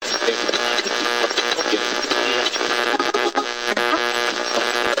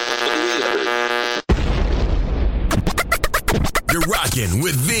rocking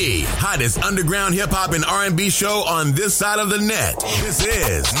with the hottest underground hip-hop and R&B show on this side of the net. This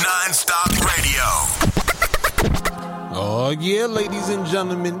is NonStop Radio. Oh yeah, ladies and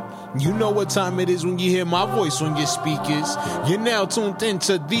gentlemen, you know what time it is when you hear my voice on your speakers. You're now tuned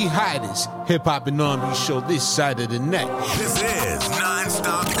into the hottest hip-hop and R&B show this side of the net. This is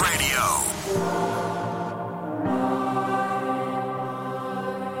NonStop Radio.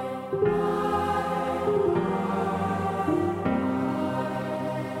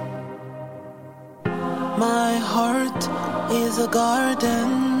 My heart is a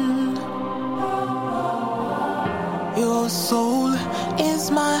garden. Your soul is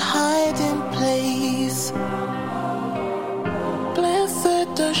my hiding place.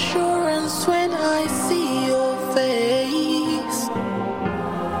 Blessed assurance when I see your face.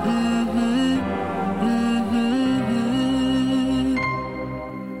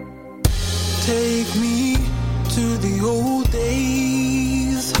 Take me to the old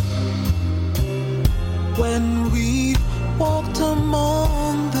days when we walked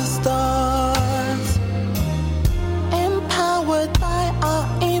among the stars, empowered by our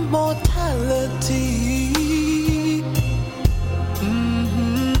immortality.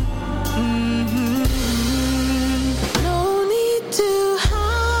 No need to hide.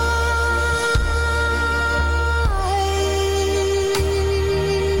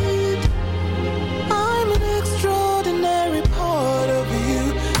 I'm an extraordinary part of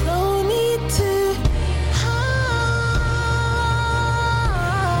you. No need to hide.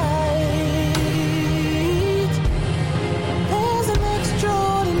 There's an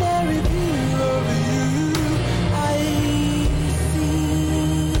extraordinary view of you I see.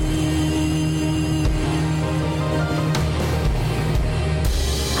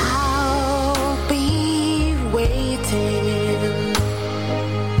 I'll be waiting.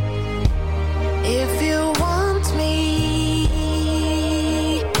 If you want me,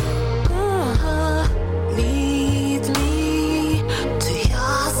 lead me to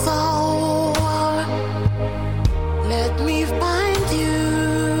your soul. Let me find you.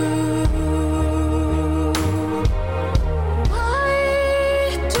 Why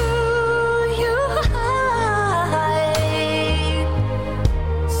do you hide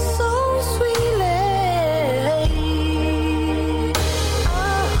so sweetly?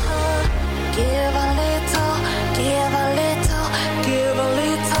 Give a little, give a little, give a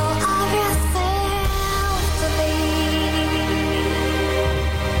little of yourself to me.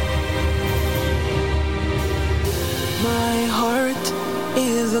 My heart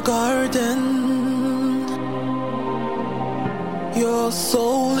is a garden. Your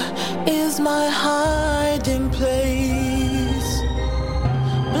soul is my hiding place.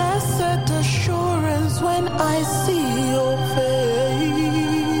 Blessed assurance when I see your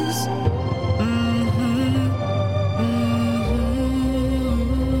face.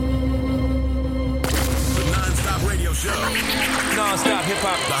 The NonStop Radio Show. Non-stop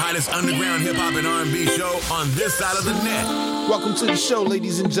hip-hop. The hottest underground hip-hop and R&B show on this side of the net. Welcome to the show,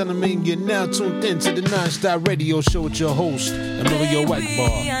 ladies and gentlemen. You're now tuned in to the Non-Stop Radio Show with your host, Emilio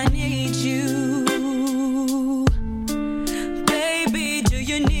Whiteball. I need you. Baby, do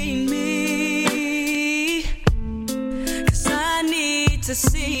you need me? 'Cause I need to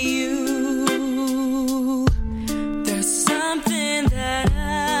see you. There's something that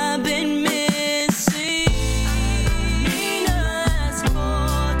I've been missing. I mean to ask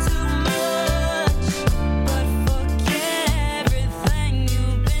for too much, but forget everything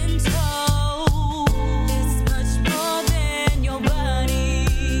you've been told. It's much more than your body,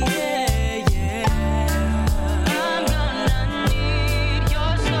 yeah, yeah. I'm gonna need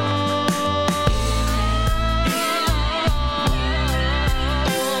your soul.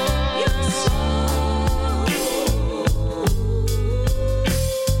 Your soul.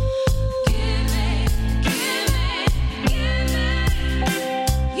 Give me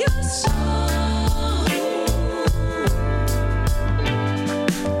your soul.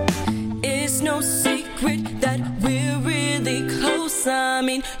 It's no secret that we're really close. I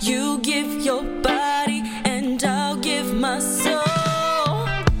mean, you give your body and I'll give my soul.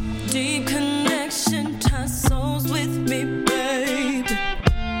 Deep connection ties souls with me, babe.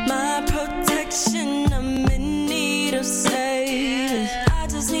 My protection, I'm in need of saving. I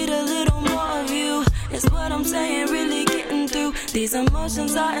just need a little more of you. Is what I'm saying, really getting through. These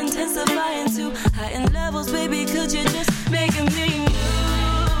emotions are intensifying too. High in levels, baby, could you just make me new?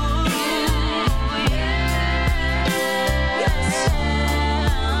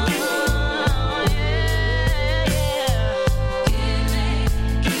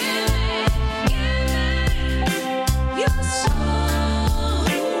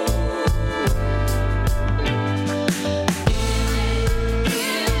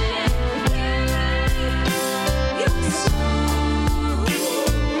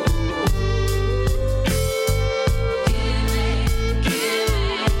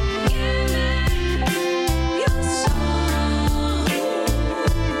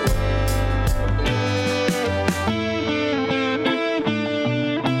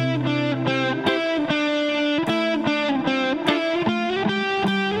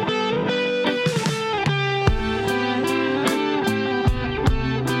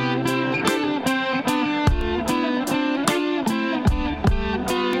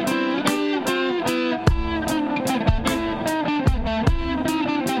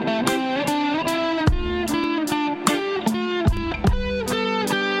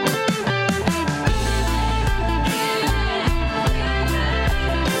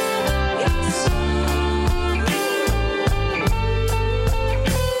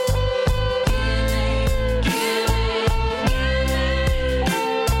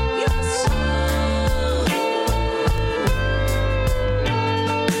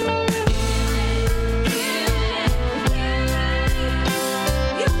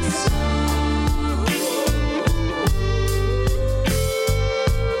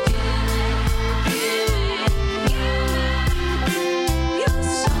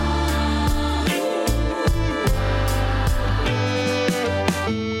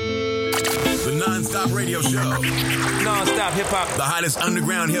 radio show. Non-stop hip-hop. The hottest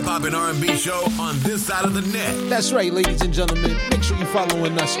underground hip-hop and R&B show on this side of the net. That's right, ladies and gentlemen. Make sure you're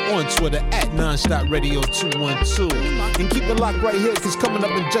following us on Twitter at NonStop Radio 212. And keep it locked right here, because coming up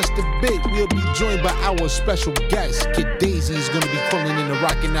in just a bit, we'll be joined by our special guest. Cadaze is going to be calling in and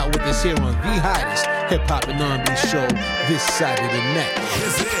rocking out with us here on the hottest hip-hop and R&B show this side of the net.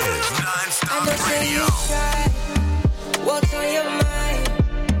 This is NonStop Radio. What's on your mind?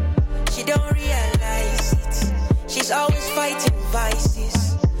 She don't realize it. She's always fighting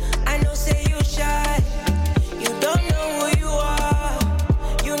vices. I know say you shy. You don't know who you are.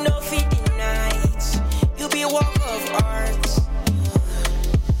 You know feeding nights. You be a walk of art.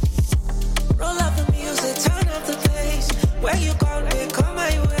 Roll up the music, turn up the bass. Where you call me, come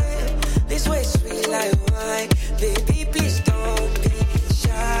my way. This way sweet like wine. Baby, please don't be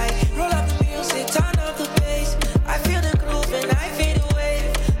shy. Roll up the music, turn up the bass. I feel the groove and I feel the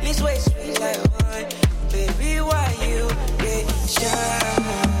wave. This way sweet like wine. Baby, why you get shy?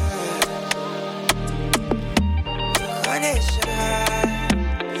 You gonna shy.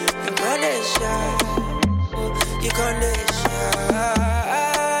 You gonna shy.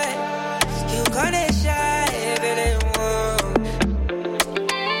 You gonna shy, baby.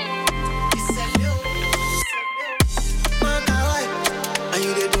 And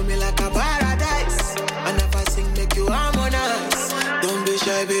you they do me like a paradise. And if I sing, make you harmonize. Don't be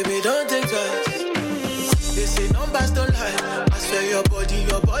shy, baby, don't think twice. They say numbers don't lie. I swear your body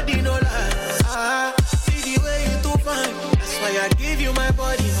no lie. Ah, see the way you too fine. That's why I give you my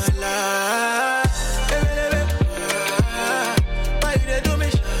body, my life. Why you they do me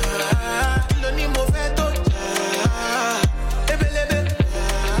shy? You don't need more fat to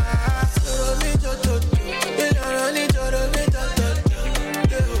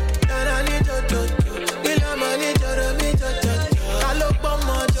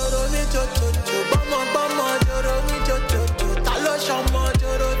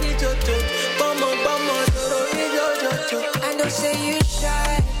I know say you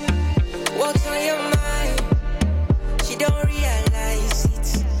shy. What's on your mind? She don't realize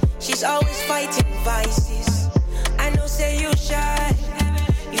it. She's always fighting vices. I know say you shy.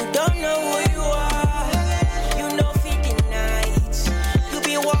 You don't know who you are. You know feeding nights. You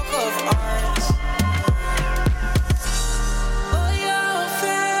be walk of art. Oh, you're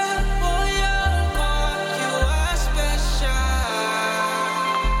fair. Oh, you're God. You are special.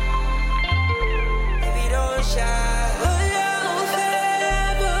 Baby, don't shy.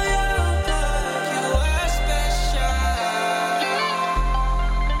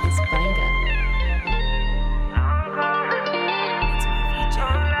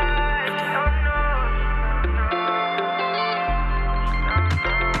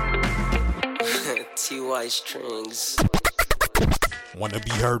 T.Y. Strings. Want to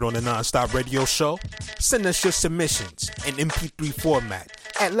be heard on the NonStop Radio show? Send us your submissions in MP3 format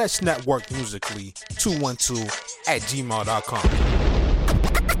at Let's Network Musically 212@gmail.com.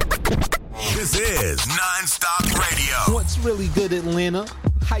 This is NonStop Radio. What's really good, Atlanta?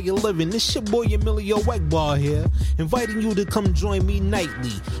 How you living? This your boy Emilio Egbar here, inviting you to come join me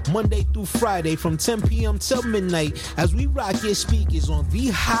nightly, Monday through Friday from 10 p.m. till midnight as we rock your speakers on the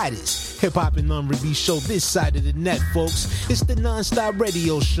hottest hip-hop and R&B show this side of the net, folks. It's the NonStop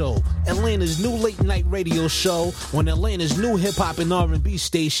Radio Show, Atlanta's new late-night radio show on Atlanta's new hip-hop and R&B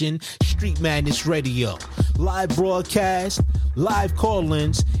station, Street Madness Radio. Live broadcast, live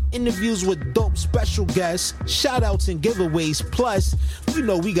call-ins, interviews with dope special guests, shout-outs and giveaways, plus, you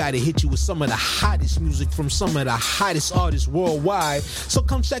know we gotta hit you with some of the hottest music from some of the hottest artists worldwide. So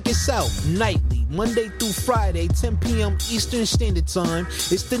come check us out nightly, Monday through Friday, 10 p.m. Eastern Standard Time.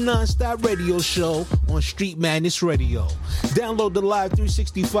 It's the NonStop Radio Show on Street Madness Radio. Download the Live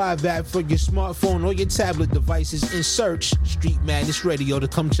 365 app for your smartphone or your tablet devices and search Street Madness Radio to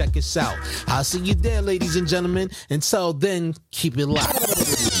come check us out. I'll see you there, ladies and gentlemen. Until then, keep it locked.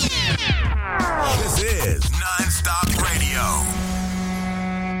 This is NonStop Radio.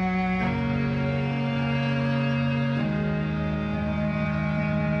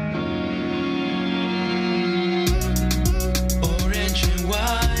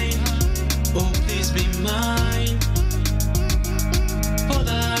 Oh, please be mine for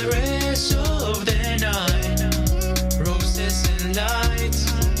the rest of the night. Roses and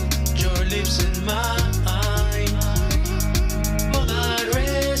lights, your lips and mine for the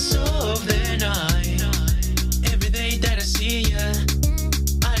rest of the night. Every day that I see ya,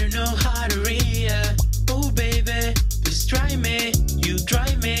 I don't know how to read ya. Oh, baby, please try me. You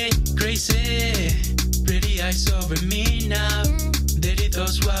drive me crazy. Pretty eyes over me now.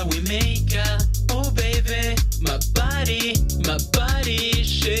 That's why we make up. Oh baby, my body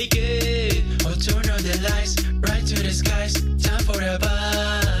shake it. Oh turn on the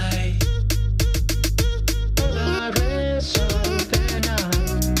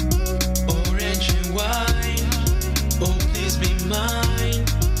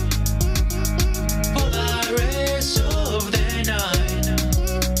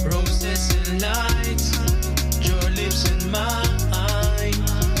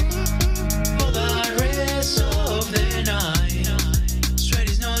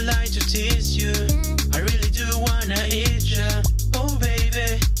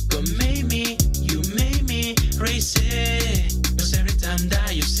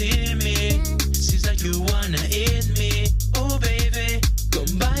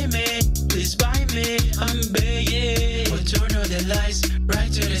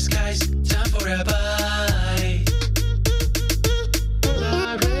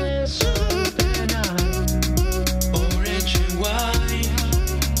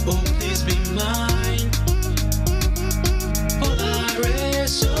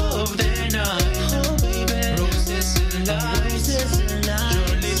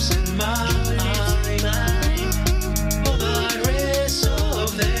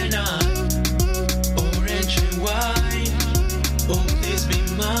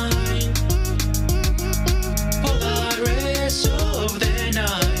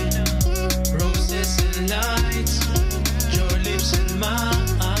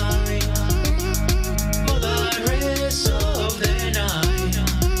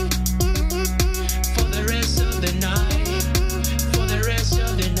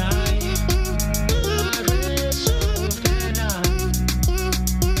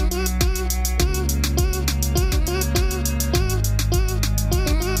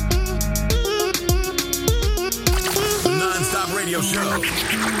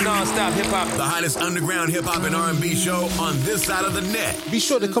NonStop Hip Hop. The hottest underground hip hop and R&B show on this side of the net. Be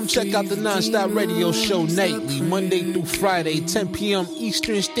sure to come check out the NonStop Radio Show nightly, Monday through Friday, 10 p.m.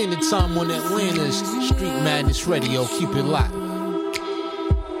 Eastern Standard Time on Atlanta's Street Madness Radio. Keep it locked.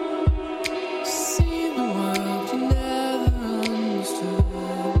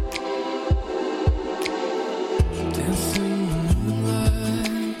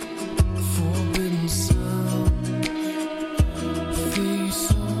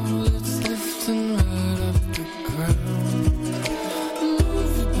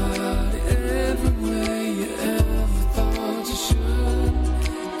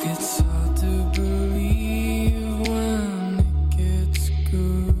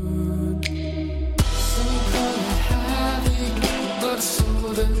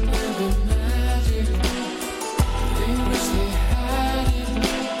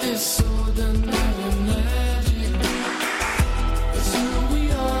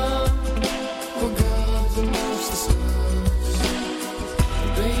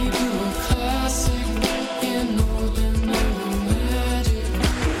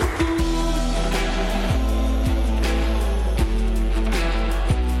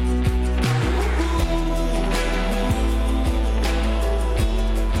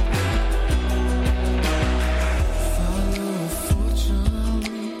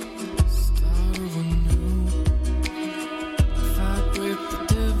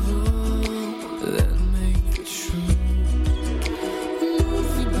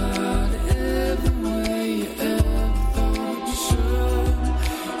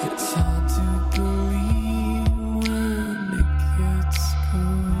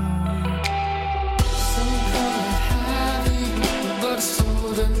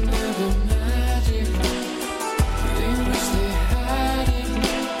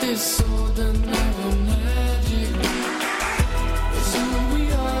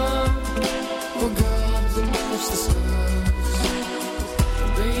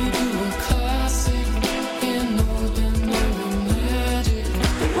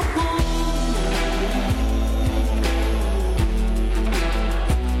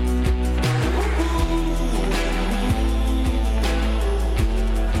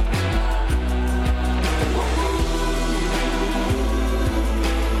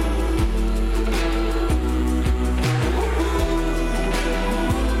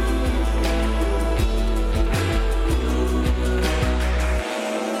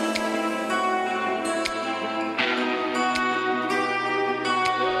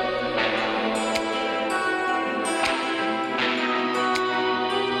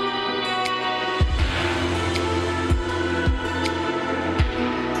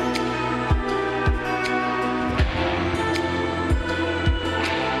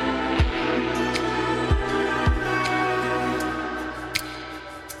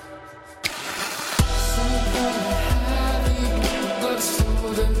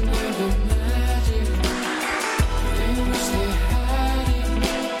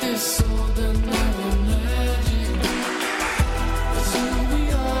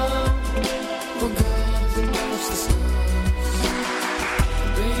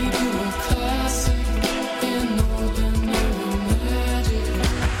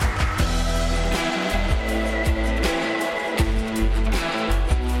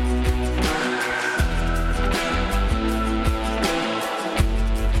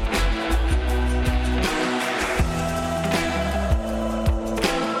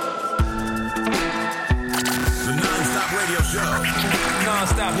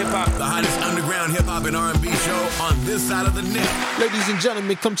 Non-stop hip-hop. The hottest underground hip-hop and R&B show on this side of the net. Ladies and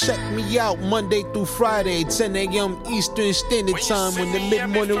gentlemen, come check me out Monday through Friday, 10 a.m. Eastern Standard Time on the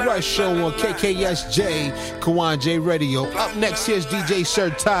Mid-Morning Rush Show on KKSJ, Kawan J Radio. Up next, here's DJ Sir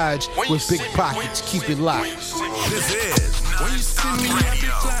Taj with Big Pockets. Keep it locked. This is NonStop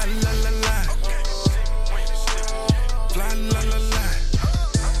Radio. Fly, la, la, la.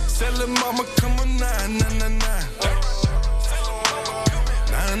 Tell her mama come on, nah, nah, nah, nah.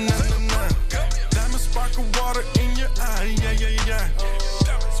 Nah, nah, nah, nah. Diamond sparkle water in your eye, yeah, yeah, yeah.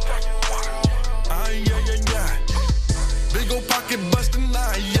 Eye, yeah, yeah, yeah. Big ol' pocket bustin'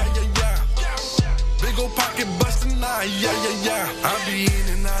 eye, yeah, yeah, yeah. Big ol' pocket bustin' eye, yeah, yeah, yeah. I be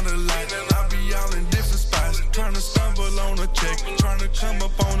in and out of light, I be all in different spots. Tryna stumble on a check, tryna come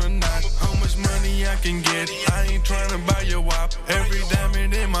up on a knot. How much money I can get? I ain't tryna buy your wop. Every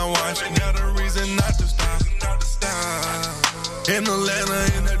diamond in my watch, got a reason not to stop. In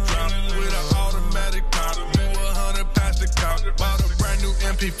Atlanta, in that drop, with an automatic pop. Do 100 past the cop. Bought a brand new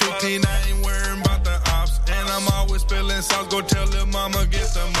MP15, I ain't worrying about the ops. And I'm always spilling sauce, go tell little mama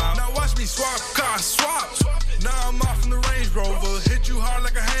get them out. Now watch me swap cars, swap. Now I'm off in the Range Rover, hit you hard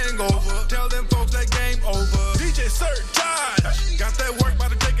like a hangover. Tell them folks that game over. DJ Surcharge, got that work by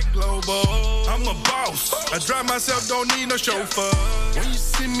to take it global. I'm a boss, I drive myself, don't need no chauffeur. When you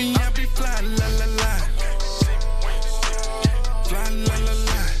see me, I be fly, la la la. Fly, la la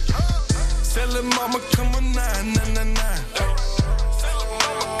la. Tell her mama come on, nah, nah, nah, nah.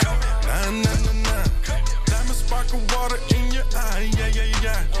 Nah, nah, nah, nah. Diamond sparkle water in your eye, yeah, yeah,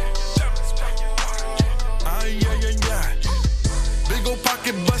 yeah. Ah, yeah, yeah, yeah. Big ol'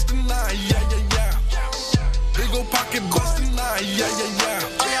 pocket bustin' lie, yeah, yeah, yeah. Big ol' pocket bustin' lie, yeah, yeah, yeah.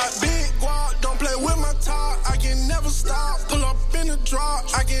 I got big guap, don't play with my top. I can never stop, pull up in the drop.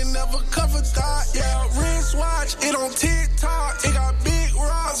 I can never cover that, yeah. Wrist watch, it on TikTok. It got big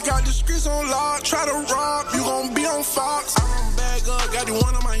rocks, got the streets on lock. Try to rob, you gon' be on Fox. I run back up, got the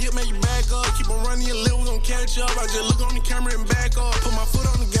one on my hip, make you back up. Keep on running your lip, we gon' catch up. I just look on the camera and back up. Put my foot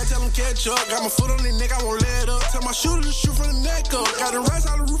on the gas, tell them catch up. Got my foot on the neck, I won't let up. Tell my shooter to shoot from the neck up. Got the rest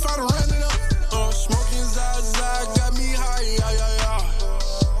out the roof, I done ran it up. Smoking Zaza, got me high, yeah, yeah,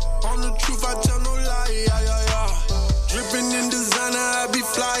 yeah. On the truth, I tell no lie, yeah, yeah, yeah. Dripping in designer, I be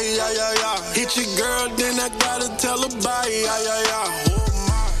fly, yeah, yeah, yeah. Hit your girl, then I gotta tell her bye, yeah, yeah, yeah. Oh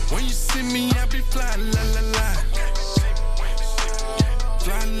my. When you see me, I be fly, la la la.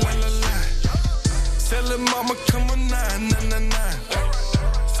 Fly, la la la. Tell her mama come on, nah, nah, nah, nah.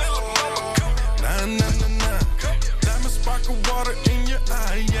 Tell her mama come on, nah, nah, nah, nah. Diamond sparkle water in your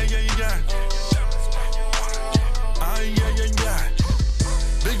eye, yeah, yeah, yeah. Ah, yeah, yeah, yeah.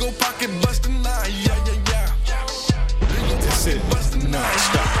 Big ol' pocket bustin' lie, yeah, yeah, yeah. Big ol' pocket bustin' lie,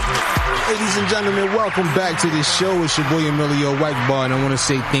 stop. Ladies and gentlemen, welcome back to the show. It's your boy Emilio Wackbar, and I want to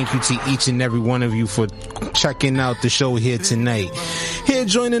say thank you to each and every one of you for checking out the show here tonight. Here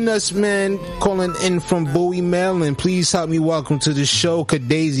joining us, man, calling in from Bowie, Maryland. Please help me welcome to the show,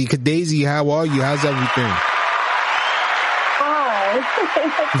 Cadaze. Cadaze, how are you? How's everything?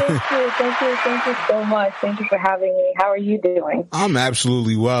 Thank you so much. Thank you for having me. How are you doing? I'm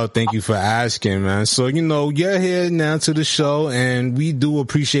absolutely well. Thank you for asking, man. So, you're here now to the show, and we do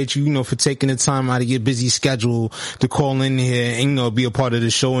appreciate you, for taking the time out of your busy schedule to call in here and, be a part of the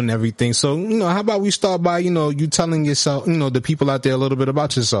show and everything. So, how about we start by, you telling yourself, the people out there a little bit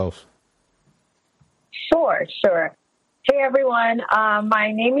about yourself? Sure. Hey, everyone.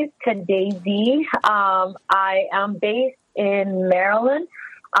 My name is Cadaze. I am based in Maryland.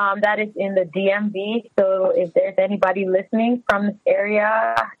 That is in the DMV. So if there's anybody listening from this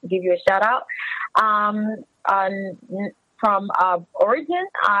area, I'll give you a shout out. From origin,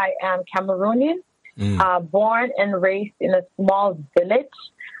 I am Cameroonian, born and raised in a small village.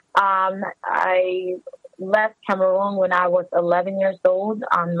 I left Cameroon when I was 11 years old,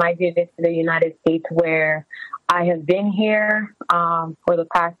 migrated to the United States, where I have been here for the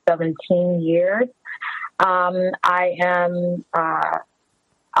past 17 years. I am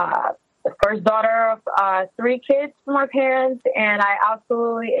the first daughter of 3 kids from my parents, and I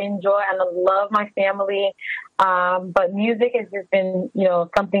absolutely enjoy and love my family. But music has just been,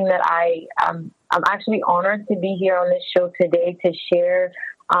 something that I'm actually honored to be here on this show today to share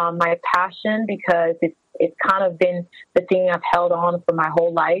my passion, because it's kind of been the thing I've held on for my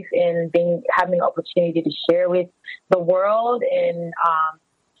whole life, and having the opportunity to share with the world, and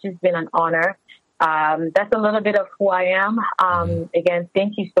it's just been an honor. That's a little bit of who I am. Again,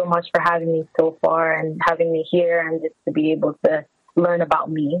 thank you so much for having me so far and having me here, and just to be able to learn about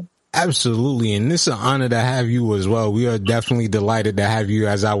me. Absolutely. And it's an honor to have you as well. We are definitely delighted to have you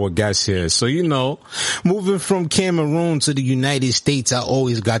as our guest here. So, moving from Cameroon to the United States, I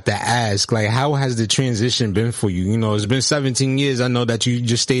always got to ask, how has the transition been for you? It's been 17 years. I know that you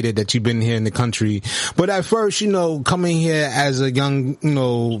just stated that you've been here in the country. But at first, coming here as a young,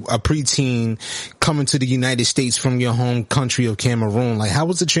 a preteen, coming to the United States from your home country of Cameroon, how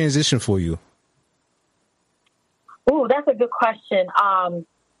was the transition for you? Ooh, that's a good question.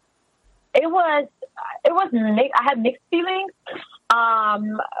 It was mixed. I had mixed feelings.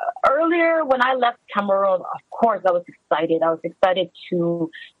 Earlier when I left Cameroon, of course, I was excited. I was excited to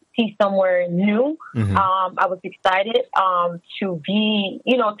see somewhere new. Mm-hmm. I was excited to be,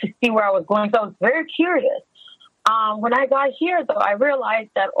 to see where I was going. So I was very curious. When I got here, though, I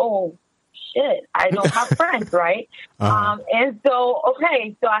realized that, oh, shit, I don't have friends, right? And so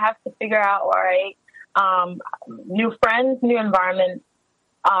I have to figure out, all right, new friends, new environment,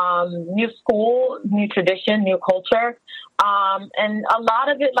 new school, new tradition, new culture. And a lot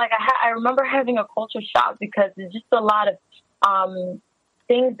of it, I remember having a culture shock, because there's just a lot of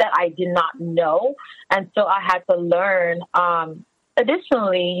things that I did not know. And so I had to learn.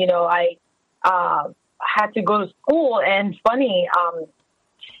 Additionally, you know, I had to go to school, and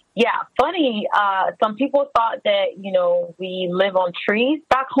some people thought that, you know, we live on trees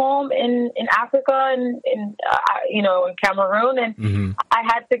back home in Africa and you know, in Cameroon. And I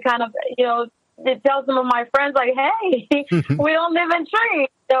had to kind of, you know, tell some of my friends, like, hey, we don't live in trees.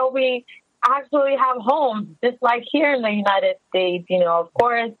 So we actually have homes just like here in the United States. You know, of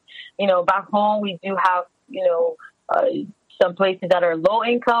course, you know, back home we do have, you know, some places that are low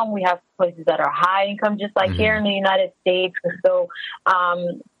income. We have places that are high income, just like here in the United States. And so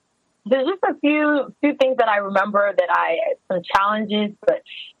there's just a few things that I remember some challenges. But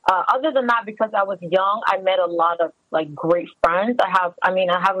other than that, because I was young, I met a lot of like great friends. I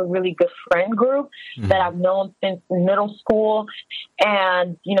have a really good friend group that I've known since middle school.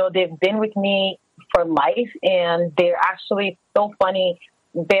 And, you know, they've been with me for life, and they're actually so funny.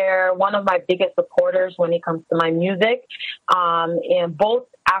 They're one of my biggest supporters when it comes to my music. And both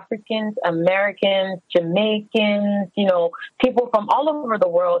Africans, Americans, Jamaicans, you know, people from all over the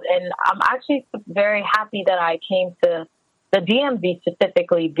world. And I'm actually very happy that I came to the DMV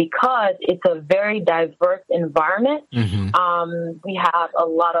specifically because it's a very diverse environment. We have a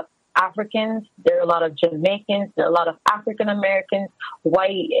lot of Africans, there are a lot of Jamaicans, there are a lot of African Americans,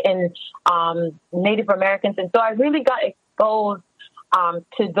 white and Native Americans. And so I really got exposed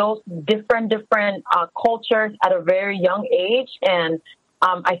to those different cultures at a very young age. And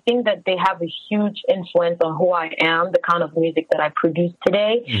I think that they have a huge influence on who I am, the kind of music that I produce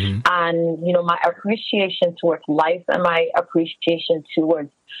today, and, you know, my appreciation towards life and my appreciation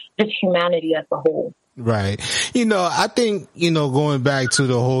towards just humanity as a whole. Right. You know, I think, you know, going back to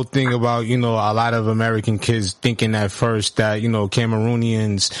the whole thing about, you know, a lot of American kids thinking at first that, you know,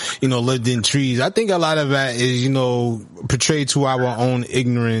 Cameroonians, you know, lived in trees. I think a lot of that is, you know, portrayed to our own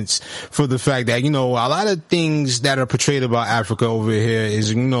ignorance for the fact that, you know, a lot of things that are portrayed about Africa over here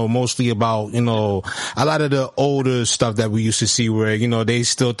is, you know, mostly about, you know, a lot of the older stuff that we used to see where, you know, they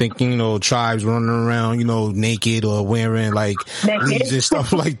still think, you know, tribes running around, you know, naked or wearing like leaves and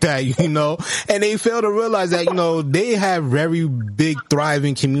stuff like that, you know, and they fail to realize that, you know, they have very big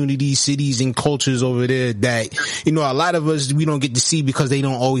thriving communities, cities and cultures over there that, you know, a lot of us, we don't get to see because they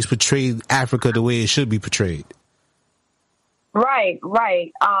don't always portray Africa the way it should be portrayed. Right.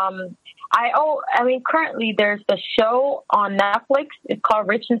 Currently there's a show on Netflix. It's called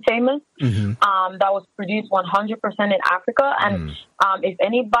Rich and Famous. That was produced 100% in Africa. And if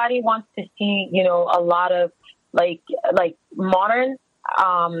anybody wants to see, you know, a lot of like modern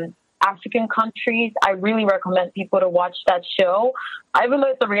African countries, I really recommend people to watch that show. Even though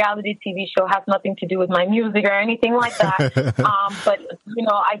it's a reality TV show, has nothing to do with my music or anything like that. But, you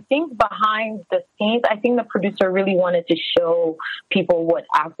know, I think behind the scenes, I think the producer really wanted to show people what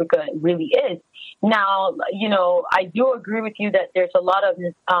Africa really is. Now, you know, I do agree with you that there's a lot of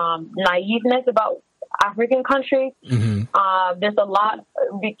naiveness about African countries. There's a lot,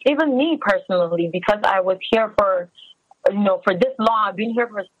 even me personally, because I was here for this long, I've been here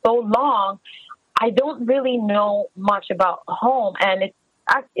for so long, I don't really know much about home. And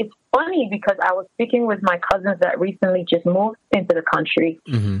it's funny because I was speaking with my cousins that recently just moved into the country.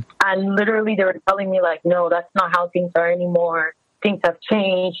 And literally they were telling me like, no, that's not how things are anymore. Things have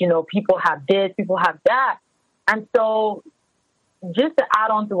changed. You know, people have this, people have that. And so just to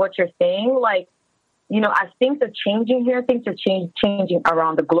add on to what you're saying, like, you know, as things are changing here, things are changing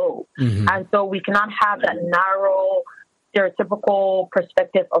around the globe. And so we cannot have that narrow, stereotypical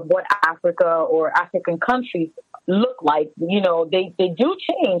perspective of what Africa or African countries look like. You know, they do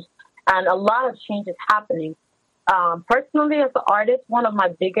change, and a lot of change is happening. Personally, as an artist, one of my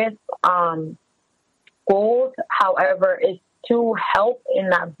biggest goals, however, is to help in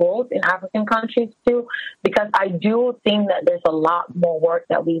that growth in African countries too, because I do think that there's a lot more work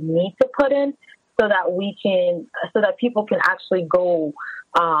that we need to put in so that people can actually go,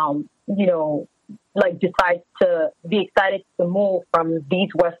 you know, like decide to be excited to move from these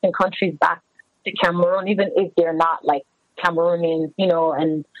Western countries back to Cameroon, even if they're not like Cameroonians, you know,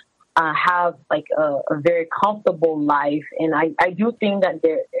 and have like a very comfortable life. And I do think that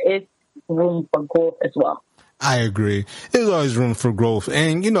there is room for growth as well. I agree. There's always room for growth.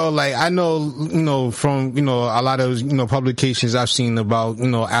 And, you know, like, I know, you know, from, you know, a lot of, you know, publications I've seen about, you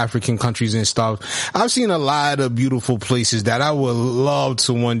know, African countries and stuff. I've seen a lot of beautiful places that I would love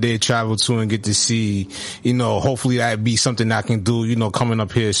to one day travel to and get to see. You know, hopefully that'd be something I can do, you know, coming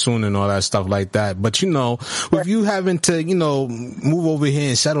up here soon and all that stuff like that. But, you know, with you having to, you know, move over here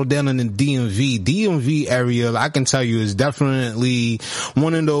and settle down in the DMV area, I can tell you is definitely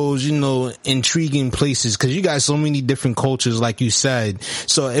one of those, you know, intriguing places because you got got so many different cultures, like you said,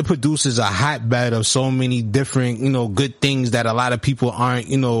 so it produces a hotbed of so many different, good things that a lot of people aren't,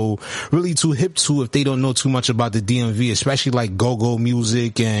 really too hip to if they don't know too much about the DMV, especially like go-go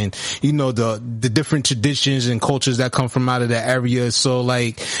music and, the different traditions and cultures that come from out of the area. So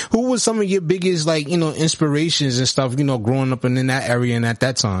like, who was some of your biggest, like, inspirations and stuff, growing up in that area and at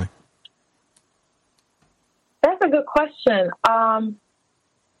that time? That's a good question.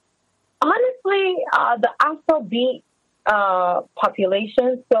 Honestly, the Afrobeat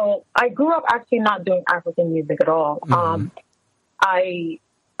population. So I grew up actually not doing African music at all. Mm-hmm. I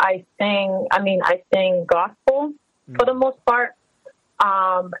sing gospel for the most part.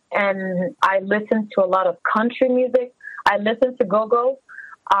 And I listen to a lot of country music. I listen to go-go.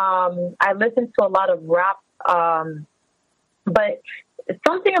 I listen to a lot of rap. But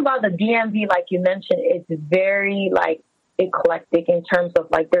something about the DMV, like you mentioned, is very like eclectic in terms of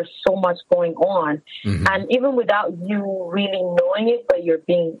like there's so much going on. Mm-hmm. And even without you really knowing it, but you're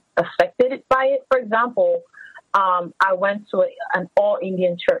being affected by it. For example, I went to an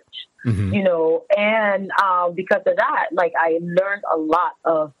all-Indian church, mm-hmm. And because of that, like I learned a lot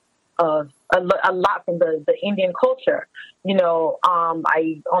from the Indian culture.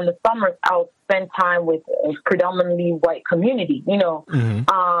 I on the summers I'll spend time with a predominantly white community, mm-hmm.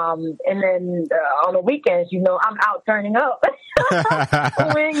 And then on the weekends, I'm out turning up with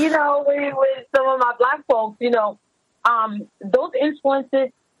some of my black folks. Those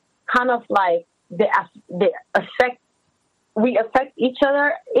influences kind of like they affect each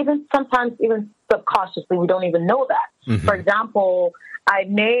other, even sometimes even subconsciously. We don't even know that. Mm-hmm. For example, I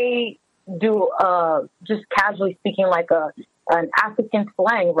may do just casually speaking like an African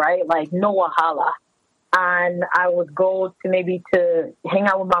slang, right? Like no wahala. And I would go to hang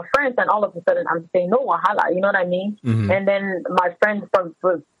out with my friends, and all of a sudden I'm saying no wahala. You know what I mean? Mm-hmm. And then my friend starts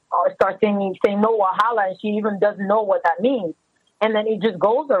saying no wahala, and she even doesn't know what that means. And then it just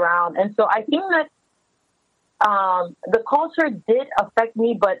goes around. And so I think that the culture did affect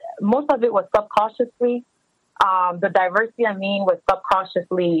me, but most of it was subconsciously. The diversity, was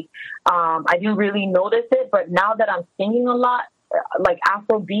subconsciously. I didn't really notice it, but now that I'm singing a lot, like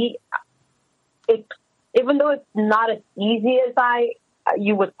Afrobeat, even though it's not as easy as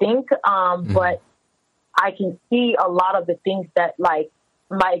you would think, but I can see a lot of the things that like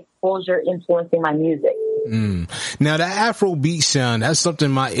my exposure influencing my music. Now the Afrobeat sound, that's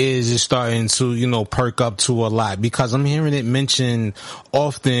something my ears is starting to, perk up to a lot, because I'm hearing it mentioned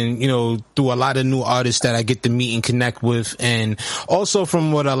often, through a lot of new artists that I get to meet and connect with, and also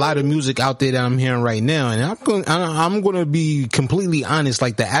from what a lot of music out there that I'm hearing right now. And I'm going to be completely honest,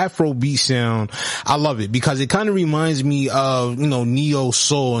 like the Afrobeat sound, I love it because it kind of reminds me of, neo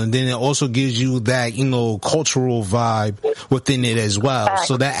soul, and then it also gives you that, cultural vibe within it as well.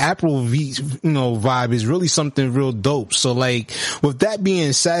 So that Afrobeat, vibe is really something real dope. So like, with that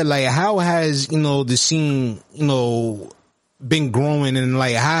being said, like how has, the scene, been growing, and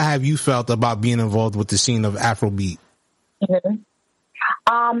like how have you felt about being involved with the scene of Afrobeat?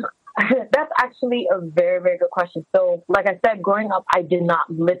 Mm-hmm. That's actually a very, very good question. So like I said, growing up, I did not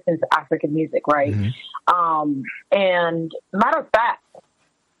listen to African music, right? Mm-hmm. And matter of fact,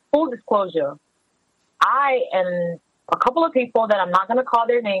 full disclosure, I and a couple of people that I'm not going to call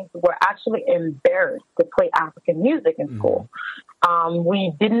their names were actually embarrassed to play African music in school.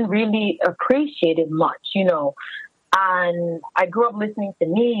 We didn't really appreciate it much, And I grew up listening to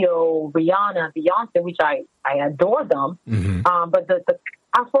Neo, Rihanna, Beyonce, which I adore them. Mm-hmm. But the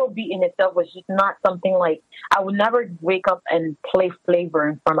Afrobeat in itself was just not something like, I would never wake up and play Flavor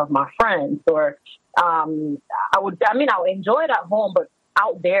in front of my friends, or I would enjoy it at home, but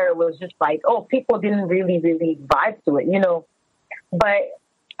out there it was just like, people didn't really vibe to it, But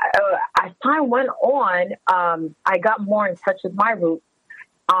as time went on, I got more in touch with my roots.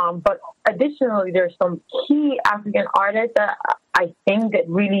 But additionally, there's some key African artists that I think that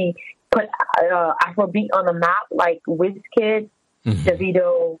really put Afrobeat on the map, like Wizkid, mm-hmm.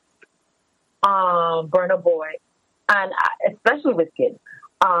 Davido, Burna Boy, and especially Wizkid,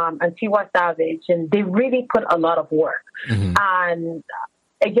 and Tiwa Savage, and they really put a lot of work. Mm-hmm. And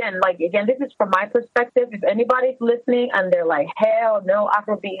again, this is from my perspective. If anybody's listening and they're like, hell no,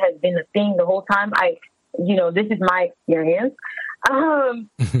 Afrobeat has been a thing the whole time, this is my experience.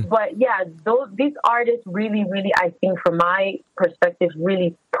 But yeah, these artists really, I think from my perspective,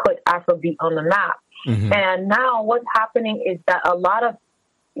 really put Afrobeat on the map. Mm-hmm. And now what's happening is that a lot of,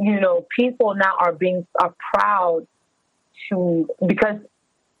 people now are proud to, because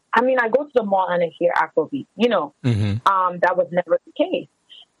I go to the mall and I hear Afrobeat, mm-hmm. That was never the case.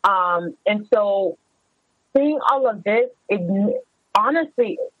 And so seeing all of this,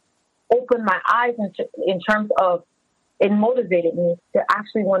 honestly, opened my eyes in terms of it motivated me to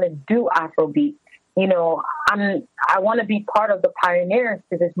actually want to do Afrobeat. You know, I want to be part of the pioneers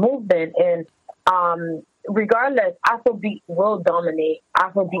to this movement, and regardless, Afrobeat will dominate.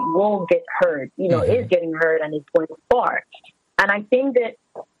 Afrobeat will get heard. You know, is getting heard and it's going far. And I think that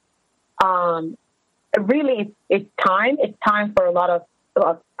really it's time. It's time for a lot of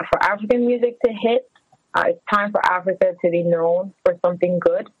for African music to hit. It's time for Africa to be known for something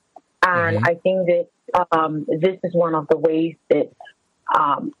good. And I think that this is one of the ways that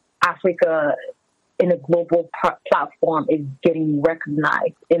Africa in a global platform is getting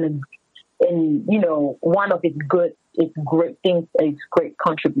recognized in you know, one of its great things, its great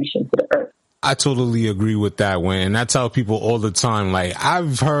contribution to the earth. I totally agree with that, Wayne. And I tell people all the time, like,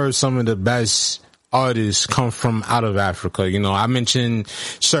 I've heard some of the best artists come from out of Africa. You know, I mentioned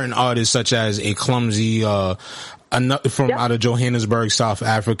certain artists such as a Clumsy, from out of Johannesburg, South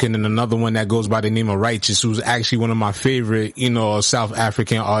Africa, and another one that goes by the name of Righteous, who's actually one of my favorite, you know, South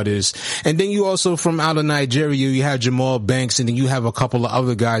African artists. And then you also from out of Nigeria, you have Jamal Banks, and then you have a couple of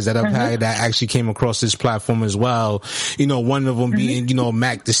other guys that I've had that actually came across this platform as well. You know, one of them being, you know,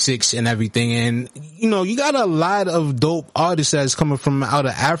 Mac the Six and everything. And, you know, you got a lot of dope artists that's coming from out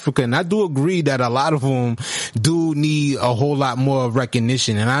of Africa. And I do agree that a lot of them do need a whole lot more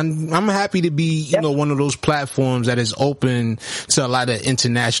recognition. And I'm happy to be, you know, one of those platforms that is open to a lot of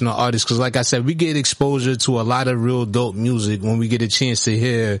international artists, because like I said, we get exposure to a lot of real dope music when we get a chance to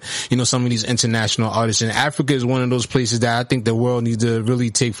hear, you know, some of these international artists. And Africa is one of those places that I think the world needs to really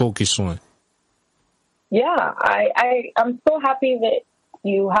take focus on. Yeah, I'm so happy that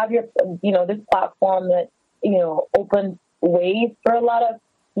you have your, you know, this platform that, you know, opens ways for a lot of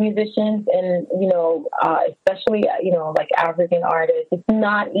musicians and, you know, especially, you know, like African artists. It's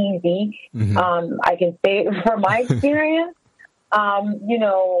not easy. I can say from my experience, you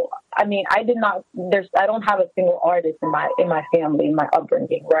know, I mean, I don't have a single artist in my family, in my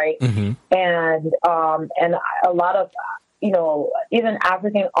upbringing, right? And a lot of, you know, even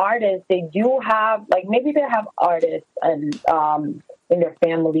African artists, they do have, like, maybe they have artists and in their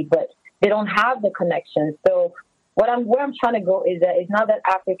family, but they don't have the connection. So where I'm trying to go is that it's not that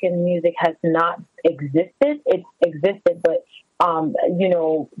African music has not existed. It's existed, but, you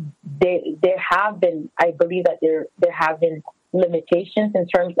know, there have been, I believe that there have been limitations in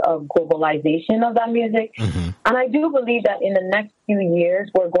terms of globalization of that music. And I do believe that in the next few years,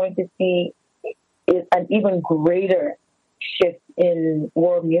 we're going to see an even greater shift in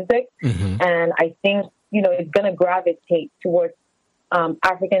world music. And I think, you know, it's going to gravitate towards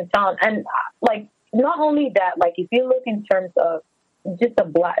African sound. And, like, not only that, like, if you look in terms of just the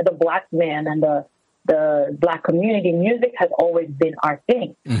black man and the black community, music has always been our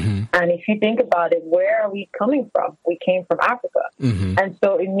thing. And if you think about it, where are we coming from? We came from Africa. And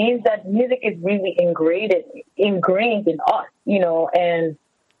so it means that music is really ingrained in us, you know, and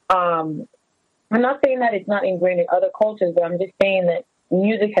I'm not saying that it's not ingrained in other cultures, but I'm just saying that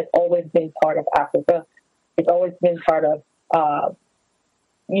music has always been part of Africa. It's always been part of,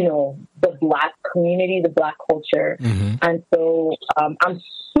 you know, the black community, the black culture. And so I'm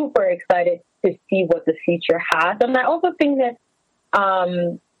super excited to see what the future has. And I also think that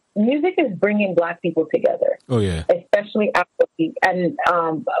music is bringing black people together. Oh, yeah. Especially Afrobeat. And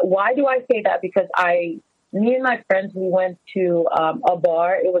why do I say that? Because me and my friends, we went to a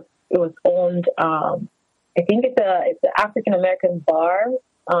bar. It was owned, I think it's an African-American bar.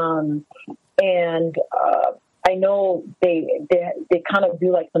 And I know they kind of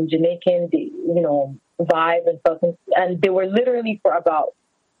do like some Jamaican, you know, vibe and stuff. And they were literally for about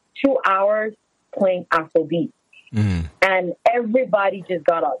 2 hours playing Afrobeat. And everybody just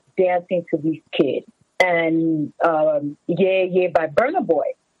got up dancing to these kids. And Yeah Yeah by Burna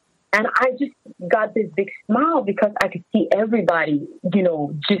Boy. And I just got this big smile because I could see everybody, you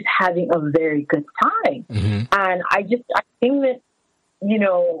know, just having a very good time. And I think that, you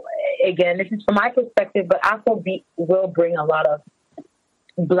know, again, this is from my perspective, but Afrobeat will bring a lot of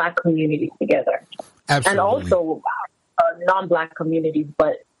black communities together. Absolutely. And also non-black communities.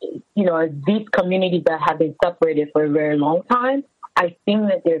 But, you know, these communities that have been separated for a very long time, I think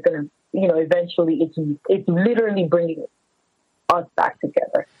that they're going to, you know, eventually it's literally bringing us back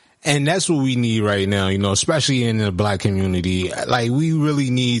together. And that's what we need right now, you know, especially in the black community. Like, we really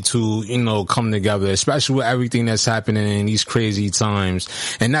need to, you know, come together, especially with everything that's happening in these crazy times.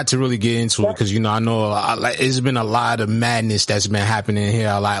 And not to really get into it, because, you know, I know like it's been a lot of madness that's been happening here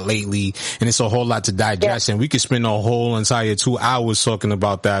a lot lately, and it's a whole lot to digest. And we could spend a whole entire 2 hours talking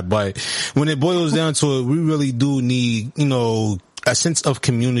about that. But when it boils down to it, we really do need, you know, a sense of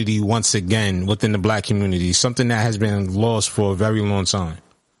community once again within the black community, something that has been lost for a very long time.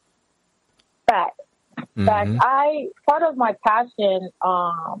 fact, part of my passion,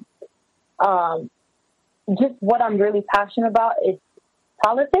 just what I'm really passionate about is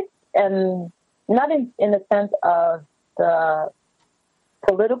politics, and not in the sense of the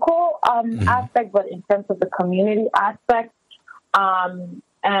political aspect, but in terms of the community aspect. I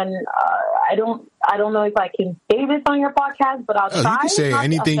don't know if I can say this on your podcast, but I'll try. You can say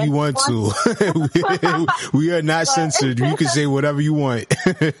anything you want to. We are not censored. You can say whatever you want.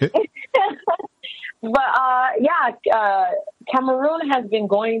 But Cameroon has been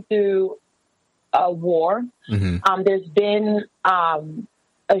going through a war. There's been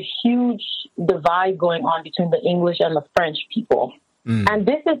a huge divide going on between the English and the French people. And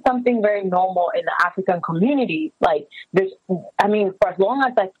this is something very normal in the African community. Like, for as long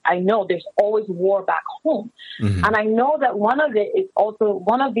as I know, there's always war back home. And I know that one of it is also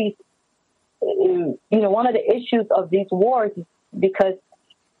one of these, one of the issues of these wars is because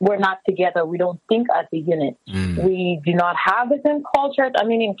we're not together. We don't think as a unit. We do not have the same cultures. I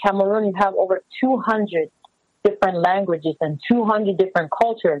mean, in Cameroon, you have over 200 different languages and 200 different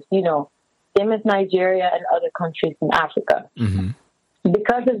cultures, same as Nigeria and other countries in Africa.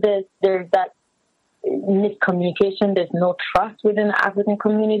 Because of this, there's that miscommunication. There's no trust within the African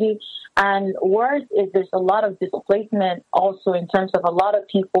community. And worse is there's a lot of displacement also in terms of a lot of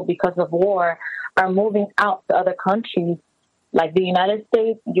people, because of war, are moving out to other countries like the United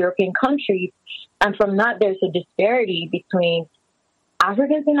States, European countries. And from that, there's a disparity between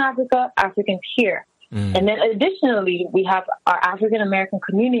Africans in Africa, Africans here. And then additionally, we have our African American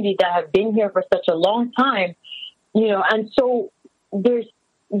community that have been here for such a long time, and so there's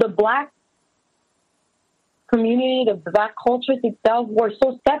the Black community, the Black cultures itself, we're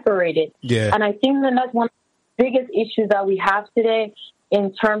so separated. Yeah. And I think that that's one of the biggest issues that we have today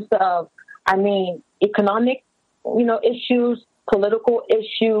in terms of, economic, issues, political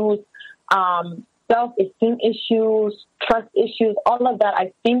issues, self-esteem issues, trust issues, all of that.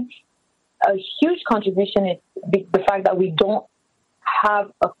 I think a huge contribution is the fact that we don't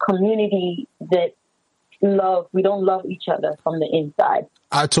have a community that we don't love each other from the inside.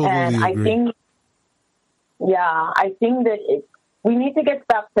 I totally agree. I think that we need to get to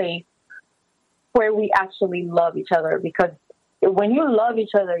that place where we actually love each other, because when you love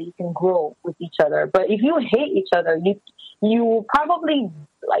each other, you can grow with each other. But if you hate each other, you will probably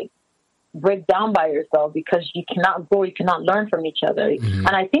break down by yourself, because you cannot grow, you cannot learn from each other. And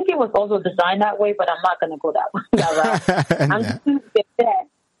I think it was also designed that way, but I'm not going to go that route. I'm just going to say that,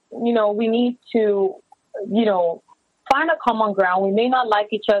 we need to, find a common ground. We may not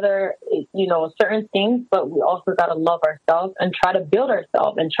like each other, certain things, but we also got to love ourselves and try to build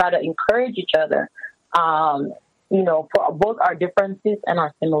ourselves and try to encourage each other, for both our differences and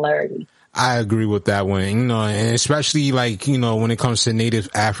our similarities. I agree with that one, and especially when it comes to Native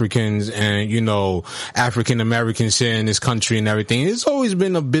Africans and, African Americans here in this country and everything, it's always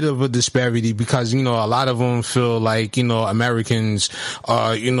been a bit of a disparity, because, a lot of them feel like, Americans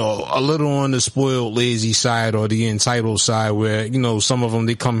are, a little on the spoiled, lazy side or the entitled side, where, some of them,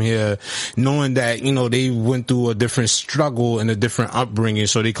 they come here knowing that, they went through a different struggle and a different upbringing.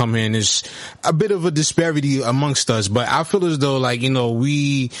 So they come here and it's a bit of a disparity amongst us. But I feel as though,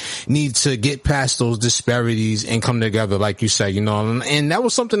 we need to get past those disparities and come together, like you said, and that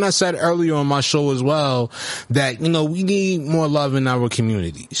was something I said earlier on my show as well, that, we need more love in our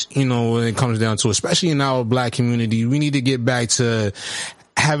communities, when it comes down to, especially in our Black community. We need to get back to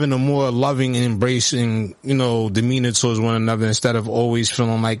having a more loving and embracing, demeanor towards one another, instead of always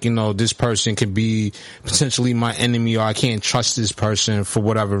feeling like, this person could be potentially my enemy, or I can't trust this person for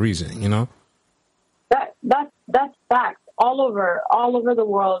whatever reason, That's fact. All over the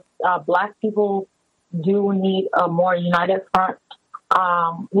world, Black people do need a more united front.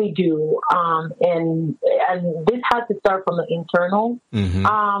 We do, and this has to start from the internal,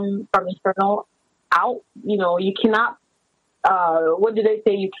 from internal out. You cannot. What do they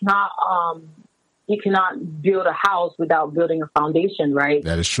say? You cannot build a house without building a foundation, right?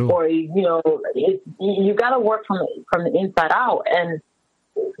 That is true. Or you got to work from the inside out, and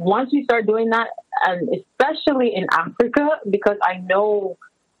once you start doing that, and especially in Africa, because I know,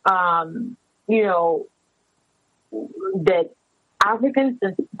 that Africans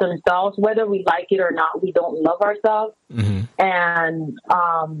themselves, whether we like it or not, we don't love ourselves. And,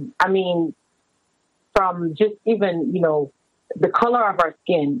 from just even, the color of our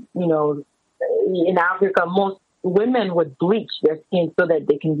skin, in Africa, most women would bleach their skin so that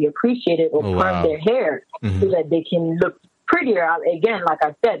they can be appreciated, or perm their hair so that they can look prettier. Again, like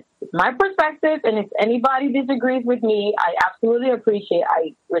I said, it's my perspective, and if anybody disagrees with me, I absolutely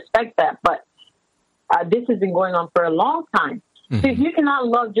I respect that. But this has been going on for a long time. So if you cannot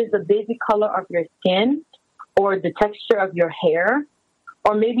love just the basic color of your skin or the texture of your hair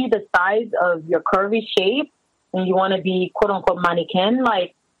or maybe the size of your curvy shape and you want to be quote unquote mannequin,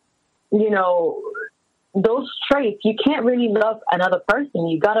 like, you know, those traits, you can't really love another person.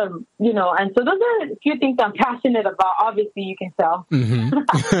 You gotta, you know, and so those are a few things I'm passionate about. Obviously, you can tell.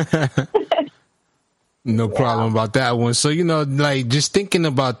 No problem about that one. So, you know, like just thinking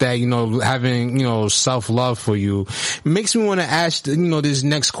about that, you know, having, you know, self-love for you makes me want to ask, you know, this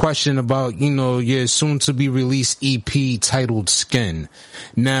next question about, you know, your soon to be released EP titled Skin.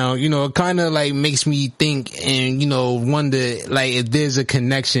 Now, you know, it kind of like makes me think and, you know, wonder like if there's a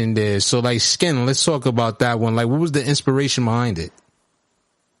connection there. So like Skin, let's talk about that one. Like what was the inspiration behind it?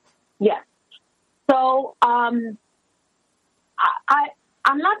 Yeah. So,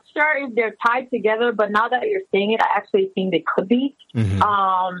 I'm not sure if they're tied together, but now that you're saying it, I actually think they could be. Skin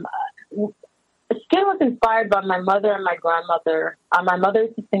was inspired by my mother and my grandmother. My mother is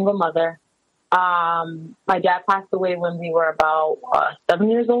a single mother. My dad passed away when we were about 7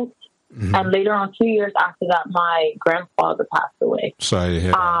 years old. And later on, 2 years after that, my grandfather passed away. Sorry to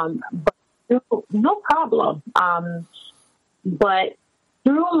hear that. But no problem. But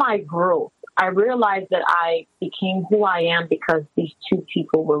through my growth, I realized that I became who I am because these two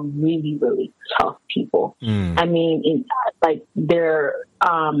people were really, really tough people. I mean, they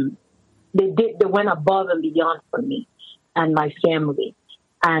went above and beyond for me and my family.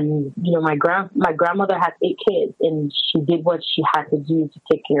 And, you know, my grandmother had 8 kids and she did what she had to do to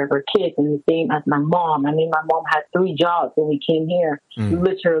take care of her kids. And the same as my mom. I mean, my mom had 3 jobs when we came here,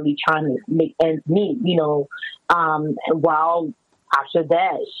 literally trying to make ends meet, you know, while after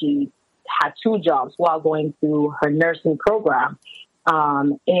that, she had 2 jobs while going through her nursing program.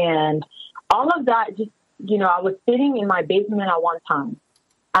 And all of that just, you know, I was sitting in my basement at one time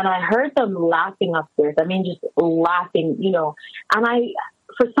and I heard them laughing upstairs. I mean, just laughing, you know, and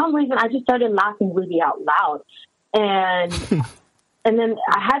for some reason, I just started laughing really out loud. And, and then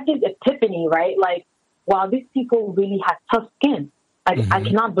I had this epiphany, right? Like, wow, these people really have tough skin. I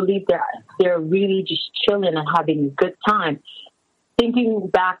cannot believe they're really just chilling and having a good time. Thinking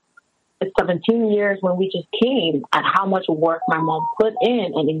back 17 years when we just came and how much work my mom put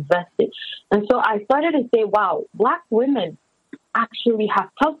in and invested. And so I started to say, wow, Black women actually have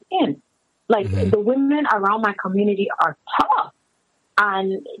tough skin. Like the women around my community are tough.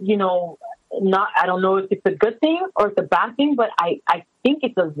 And, you know, I don't know if it's a good thing or it's a bad thing, but I think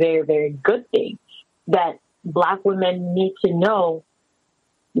it's a very, very good thing that Black women need to know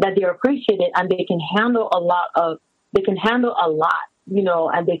that they're appreciated and they can handle a lot, you know,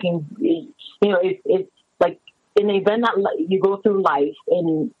 and they can, you know, it's like in the event that you go through life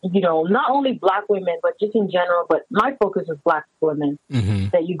and, you know, not only Black women, but just in general, but my focus is Black women,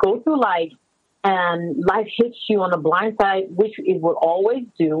 that you go through life and life hits you on the blind side, which it will always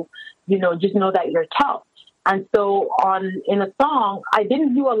do, you know, just know that you're tough. And so in a song, I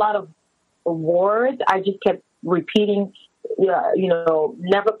didn't do a lot of words. I just kept repeating, you know,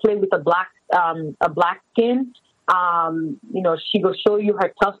 never play with a black skin. You know, she will show you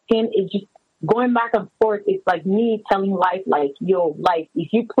her tough skin. It's just going back and forth. It's like me telling life, like, yo, life,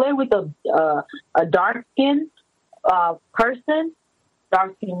 if you play with a dark skin person,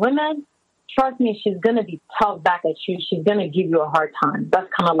 dark skinned women, trust me, she's going to be tough back at you. She's going to give you a hard time. That's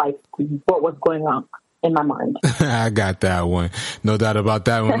kind of like what was going on in my mind. I got that one. No doubt about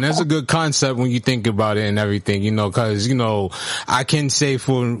that one. That's a good concept when you think about it and everything, you know, cause, you know, I can say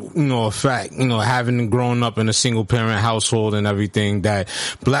for, you know, a fact, you know, having grown up in a single parent household and everything, that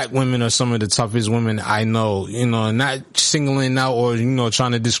Black women are some of the toughest women I know, you know, not singling out or, you know,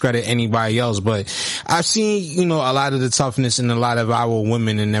 trying to discredit anybody else, but I've seen, you know, a lot of the toughness in a lot of our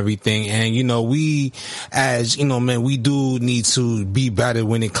women and everything. And, you know, we as, you know, men, we do need to be better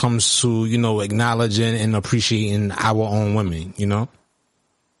when it comes to, you know, acknowledging and appreciating our own women, you know?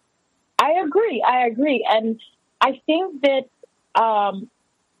 I agree. And I think that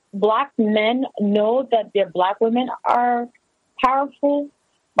Black men know that their Black women are powerful,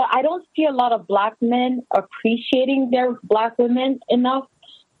 but I don't see a lot of Black men appreciating their Black women enough.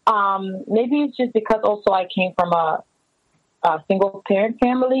 Maybe it's just because also I came from a single parent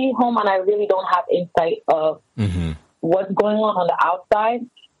family home and I really don't have insight of what's going on the outside.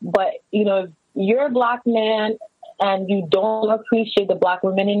 But, you know, if you're a Black man and you don't appreciate the Black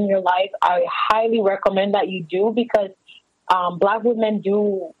women in your life, I highly recommend that you do, because Black women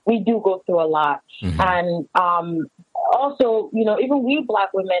do go through a lot. And also, you know, even we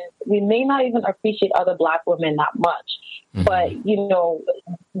Black women, we may not even appreciate other Black women that much, but, you know,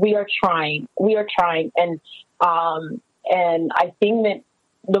 we are trying. And I think that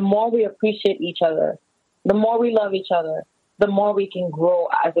the more we appreciate each other, the more we love each other, the more we can grow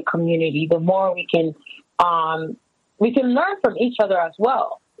as a community, the more we can learn from each other as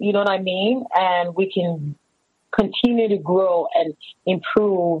well. You know what I mean? And we can continue to grow and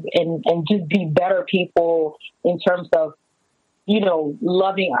improve and just be better people in terms of,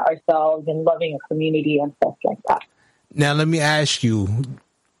 loving ourselves and loving a community and stuff like that. Now, let me ask you,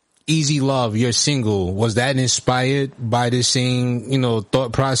 Easy Love, your single, was that inspired by the same,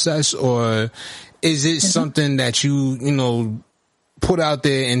 thought process, or is it something that you put out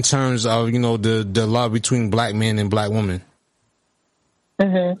there in terms of, the love between black men and black women?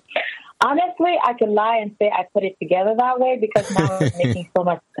 Mm-hmm. Honestly, I could lie and say I put it together that way because now it's making so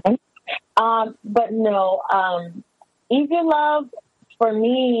much sense. But no, Easy Love for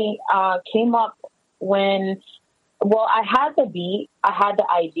me came up when, I had the beat, I had the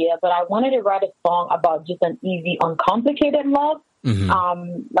idea, but I wanted to write a song about just an easy, uncomplicated love,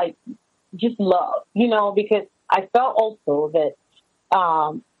 like just love, because I felt also that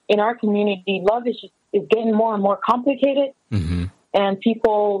in our community, love is getting more and more complicated. Mm-hmm. And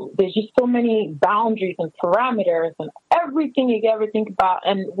people, there's just so many boundaries and parameters and everything you ever think about,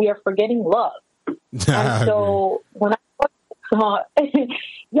 and we are forgetting love. And so when I wrote the song,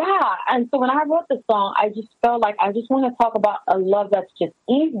 and so when I wrote the song, I just felt like I just want to talk about a love that's just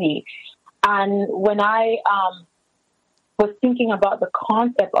easy. And when I was thinking about the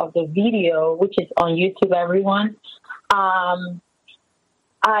concept of the video, which is on YouTube, everyone,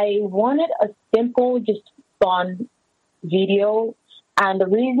 I wanted a simple, just fun video. And the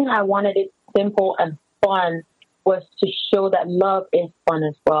reason I wanted it simple and fun was to show that love is fun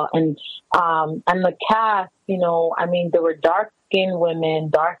as well. And the cast, there were dark-skinned women,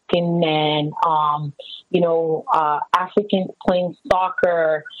 dark-skinned men, Africans playing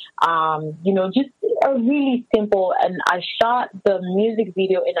soccer, just a really simple. And I shot the music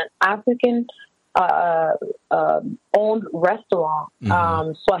video in an African owned restaurant,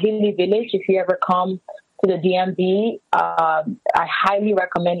 Swahili Village. If you ever come to the DMV, I highly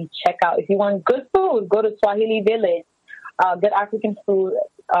recommend you check out. If you want good food, go to Swahili Village. Good African food.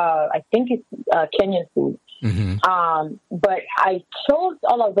 I think it's Kenyan food. Mm-hmm. But I chose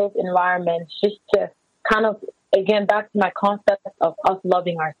all of those environments just to kind of, again, back to my concept of us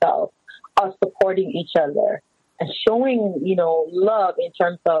loving ourselves, us supporting each other, and showing, love in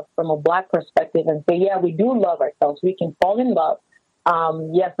terms of from a Black perspective, and say, yeah, we do love ourselves. We can fall in love.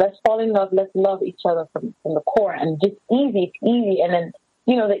 Yes, let's fall in love. Let's love each other from the core, and just easy. It's easy. And then,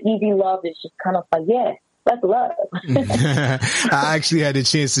 the easy love is just kind of like, yeah, that's love. I actually had a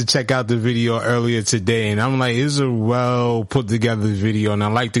chance to check out the video earlier today, and I'm like, it's a well put together video, and I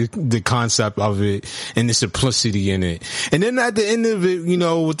like the concept of it and the simplicity in it. And then at the end of it,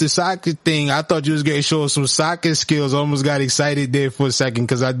 with the soccer thing, I thought you was going to show some soccer skills. I almost got excited there for a second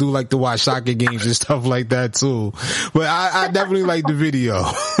because I do like to watch soccer games and stuff like that too. But I definitely like the video.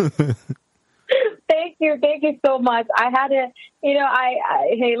 Thank you so much. I had to,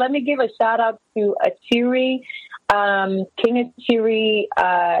 hey, let me give a shout out to Achiri, King Achiri.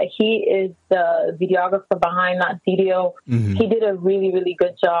 He is the videographer behind that video. Mm-hmm. He did a really, really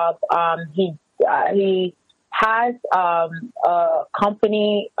good job. He has a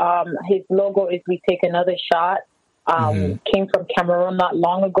company. His logo is We Take Another Shot. Came from Cameroon not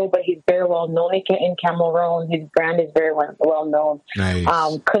long ago, but he's very well known in Cameroon. His brand is very well known. Nice.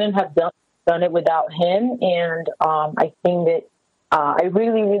 Couldn't have done it without him, and I think that I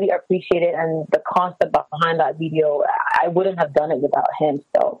really, really appreciate it, and the concept behind that video, I wouldn't have done it without him.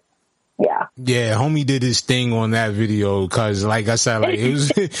 So yeah, homie did his thing on that video, because like I said, like it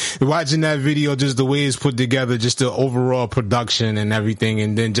was watching that video, just the way it's put together, just the overall production and everything,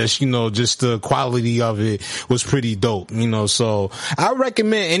 and then just just the quality of it was pretty dope, so I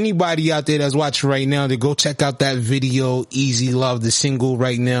recommend anybody out there that's watching right now to go check out that video, Easy Love, the single,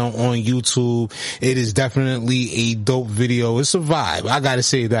 right now on YouTube. It is definitely a dope video. It's a vibe, I gotta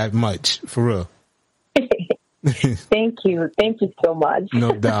say that much, for real. Thank you so much.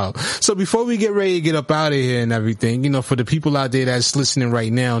 No doubt. So before we get ready to get up out of here and everything, for the people out there that's listening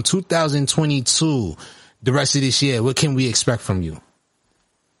right now, 2022, the rest of this year, what can we expect from you?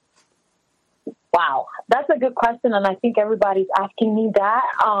 Wow, that's a good question, and I think everybody's asking me that.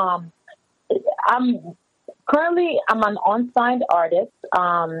 I'm an unsigned artist,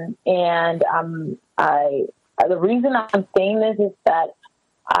 and the reason I'm saying this is that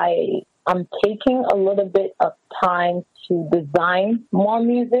I'm taking a little bit of time to design more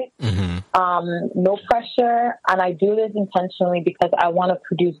music. Mm-hmm. No pressure. And I do this intentionally because I want to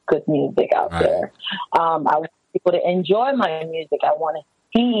produce good music out there. I want people to enjoy my music. I want to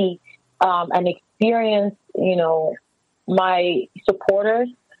see and experience, my supporters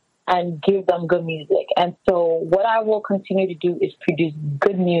and give them good music. And so what I will continue to do is produce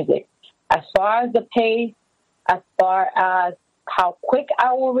good music. As far as the pace, as far as how quick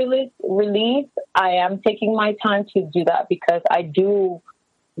I will release, I am taking my time to do that because I do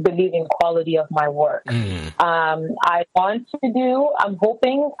believe in quality of my work. I'm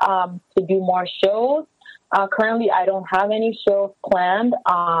hoping to do more shows. Currently, I don't have any shows planned,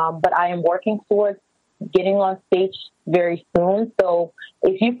 but I am working towards getting on stage very soon. So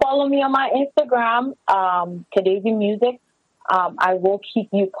if you follow me on my Instagram, Cadaze Music, I will keep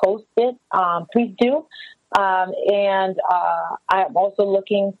you posted. Please do. And I'm also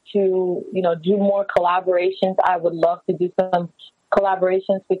looking to, do more collaborations. I would love to do some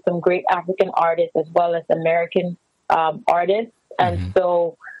collaborations with some great African artists as well as American artists. And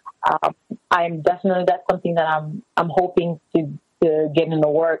so that's something that I'm hoping to get in the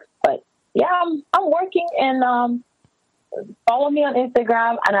works. But yeah, I'm working, and follow me on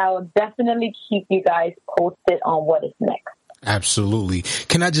Instagram, and I will definitely keep you guys posted on what is next. Absolutely.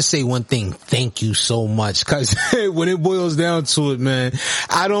 Can I just say one thing? Thank you so much. Cause when it boils down to it, man,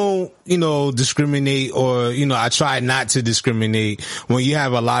 I don't, discriminate, or, I try not to discriminate when you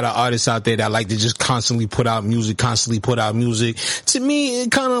have a lot of artists out there that like to just constantly put out music. To me, it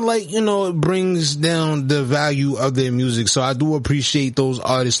kind of like, it brings down the value of their music. So I do appreciate those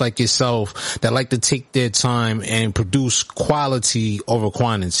artists like yourself that like to take their time and produce quality over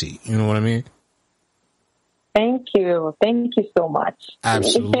quantity. You know what I mean? Thank you so much.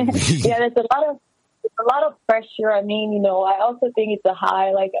 Absolutely. Yeah, there's a lot of pressure. I mean, I also think it's a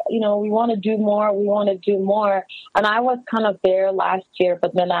high, like, we want to do more. And I was kind of there last year,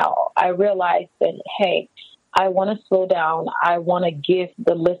 but then I realized that, hey, I want to slow down. I want to give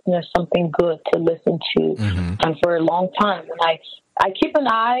the listener something good to listen to. And for a long time, and I keep an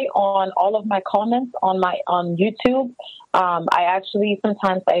eye on all of my comments on YouTube. I actually,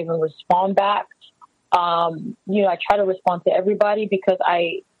 sometimes I even respond back. I try to respond to everybody because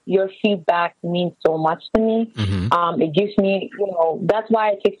your feedback means so much to me. It gives me, that's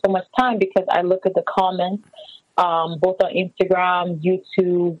why it takes so much time, because I look at the comments, both on Instagram,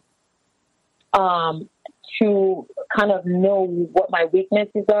 YouTube, to kind of know what my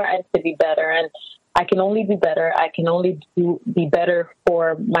weaknesses are and to be better. And I can only be better. I can only be better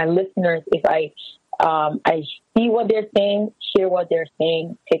for my listeners if I see what they're saying, hear what they're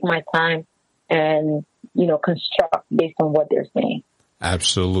saying, take my time, and, construct based on what they're saying.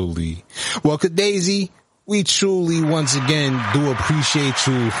 Absolutely. Well, Cadaze, we truly, once again, do appreciate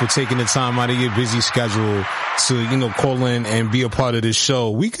you for taking the time out of your busy schedule to, call in and be a part of this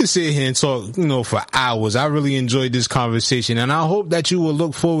show. We could sit here and talk, for hours. I really enjoyed this conversation, and I hope that you will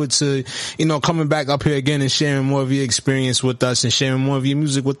look forward to, coming back up here again and sharing more of your experience with us and sharing more of your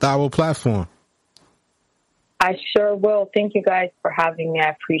music with our platform. I sure will. Thank you guys for having me. I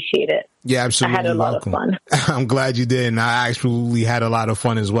appreciate it. Yeah, absolutely. I had a lot of fun. I'm glad you did, and I absolutely had a lot of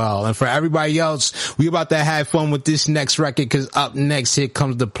fun as well. And for everybody else, we about to have fun with this next record, because up next, here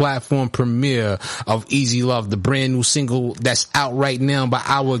comes the platform premiere of Easy Love, the brand new single that's out right now by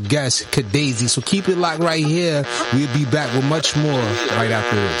our guest, Cadaze. So keep it locked right here. We'll be back with much more right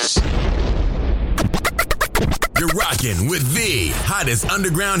after this. You're rocking with the hottest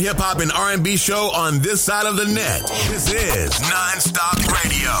underground hip-hop and R&B show on this side of the net. This is NonStop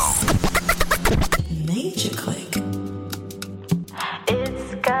Radio. Major Click.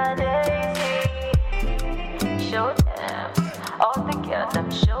 It's Cadaze. Show them. All together,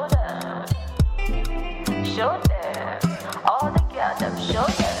 show them. Show them. All together, show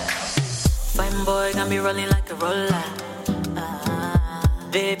them. Fine boy got me rolling like a roller.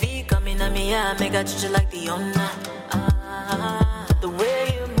 Baby, come in at me, yeah, make I treat you like the owner. The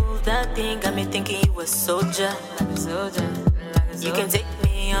way you move that thing got me thinking you a soldier. Like a soldier. You can take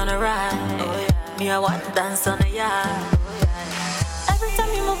me on a ride. Oh, yeah. Me, I want to dance on the yard. Oh, yeah. Every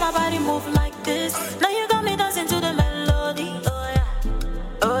time you move, my body move like this. Now you got me dancing to the melody. Oh yeah,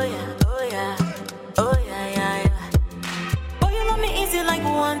 oh yeah, oh yeah, oh yeah, yeah, yeah. Boy, you love me easy like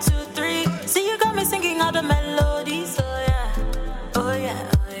 1, 2, 3. See, you got me singing all the melodies. Oh yeah. Oh yeah,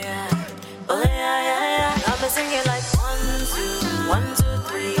 oh yeah, oh yeah, yeah, yeah. I've been singing like 1, 2, 1, 2,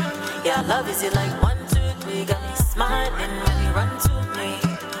 3. Yeah, love is it like 1, 2, 3. Got me smiling when you run to me.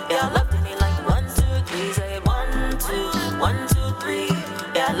 Yeah, love to me like 1, 2, 3. Say 1, 2, 1, 2, 3.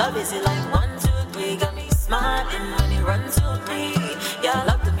 Yeah, love is it like 1, 2, 3. Got me smiling when you run to me. Yeah,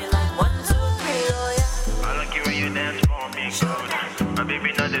 love to me like 1, 2, 3. Oh yeah. I like it when you dance for me. My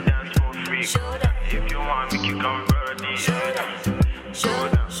baby not the dance for free. If you want me, you come birdie. Show down.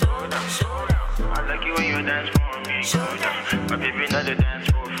 I like it when you dance for me. My baby not the dance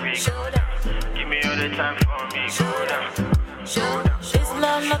for free. Give me all the time for me. Show down. This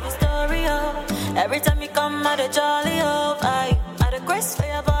love, not the story, oh. Every time you come out of jolly, oh, I out of grace for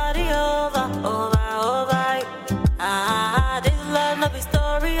your body, over. This love, not the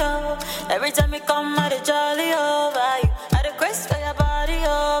story, oh. Every time you come out of jolly, oh, I out of grace for your body,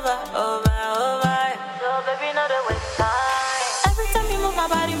 over. So baby, not a waste time. Every time you move my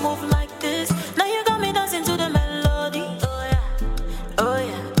body, move like this. Now you got me dancing to the melody. Oh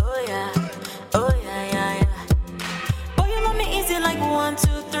yeah. Boy, you love me easy like 1,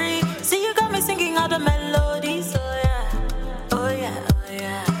 2, 3. See, you got me singing all the melodies. Oh yeah.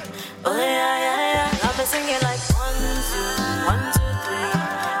 Got me singing like 1, 2, 3.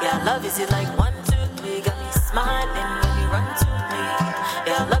 Yeah, love is it like 1, 2, 3. Got me smiling when you run to me.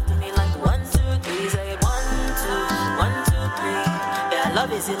 Yeah, love to me like 1, 2, 3. Say 1, 2, 3. Yeah,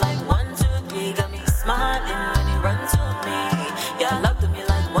 love is it like 1, 2, 3. Got me smiling when you run to me. Yeah, love to me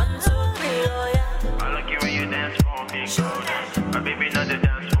like 1, 2, 3. Oh yeah. I like it when you dance for me. My baby, not the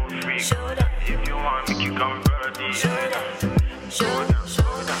dance for free. If you want me, you come birdie. Show down.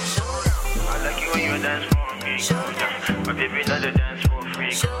 I like it when you dance for me. My baby, not the dance for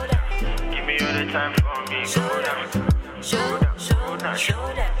free. Give me all the time for me. Show down.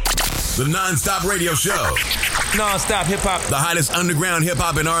 The Non-Stop Radio Show. Non-Stop Hip Hop. The hottest underground hip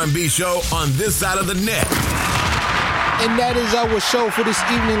hop and R&B show on this side of the net. And that is our show for this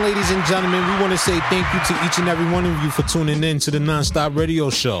evening, ladies and gentlemen. We want to say thank you to each and every one of you for tuning in to the Non-Stop Radio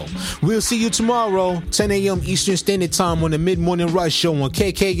Show. We'll see you tomorrow, 10 a.m. Eastern Standard Time on the Mid-Morning Rush Show on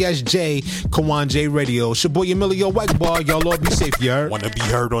KKSJ, Kawan J Radio. It's your boy Emilio Wegbar. Y'all all be safe, you heard? Want to be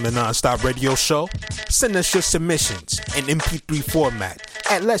heard on the Non-Stop Radio Show? Send us your submissions in MP3 format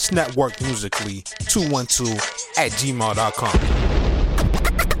at Let's Network Musically 212@gmail.com.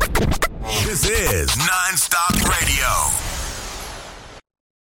 This is Non-Stop Radio.